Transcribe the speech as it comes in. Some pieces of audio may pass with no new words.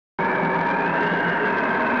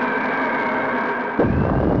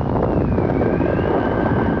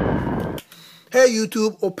Hey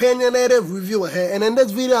YouTube, OpinionativeReviewer here, and in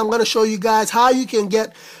this video I'm going to show you guys how you can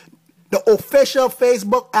get the official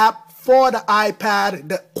Facebook app for the iPad,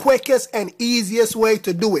 the quickest and easiest way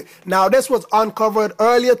to do it. Now this was uncovered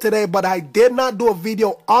earlier today, but I did not do a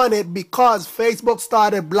video on it because Facebook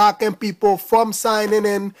started blocking people from signing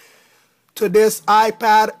in to this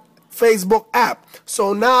iPad Facebook app.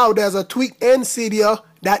 So now there's a tweak in Cydia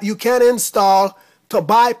that you can install to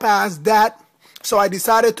bypass that. So I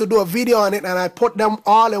decided to do a video on it, and I put them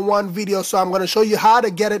all in one video. So I'm going to show you how to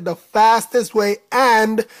get it the fastest way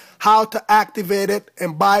and how to activate it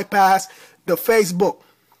and bypass the Facebook.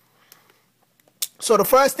 So the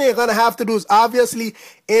first thing you're going to have to do is obviously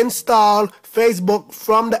install Facebook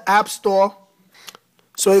from the App Store.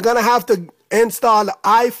 So you're going to have to install the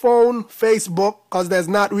iPhone Facebook because there's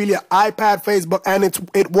not really an iPad Facebook, and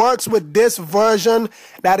it works with this version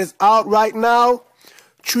that is out right now,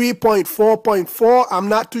 3.4.4. I'm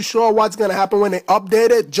not too sure what's going to happen when they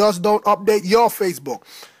update it. Just don't update your Facebook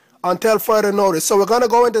until further notice. So we're going to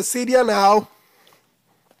go into Cydia now,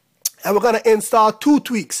 and we're going to install two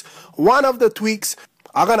tweaks. One of the tweaks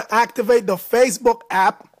are going to activate the Facebook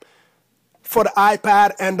app for the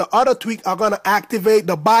iPad, and the other tweak are going to activate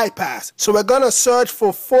the bypass. So we're going to search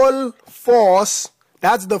for Full Force.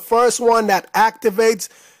 That's the first one that activates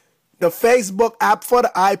the Facebook app for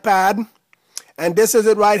the iPad. And this is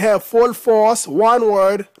it right here, Full Force, one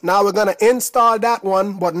word. Now we're going to install that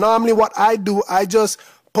one. But normally what I do, I just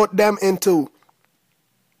put them into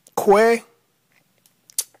Quay.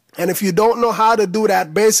 And if you don't know how to do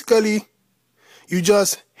that, basically you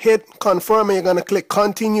just hit confirm and you're going to click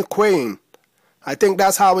continue querying. I think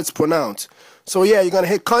that's how it's pronounced. So yeah, you're going to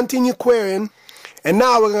hit continue querying. And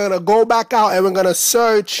now we're going to go back out and we're going to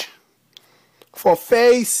search for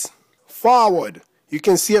Face Forward. You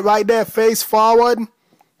can see it right there, Face Forward.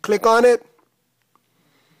 Click on it.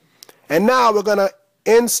 And now we're going to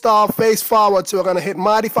install Face Forward. So we're going to hit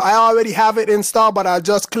modify. I already have it installed, but I'll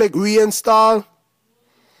just click reinstall.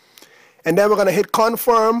 And then we're going to hit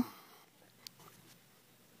confirm.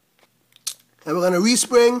 And we're going to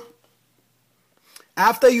respring.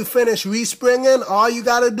 After you finish respringing, all you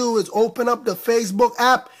got to do is open up the Facebook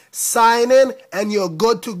app, sign in, and you're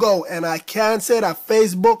good to go. And I can say that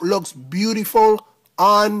Facebook looks beautiful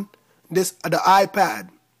on the iPad.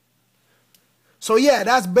 So yeah,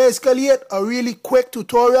 that's basically it. A really quick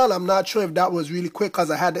tutorial. I'm not sure if that was really quick because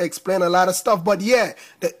I had to explain a lot of stuff. But yeah,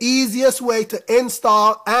 the easiest way to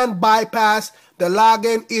install and bypass the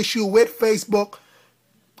login issue with Facebook.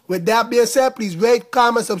 With that being said, please rate,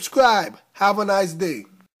 comment, subscribe. Have a nice day.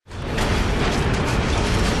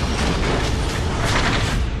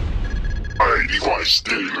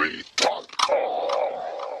 iDeviceDaily.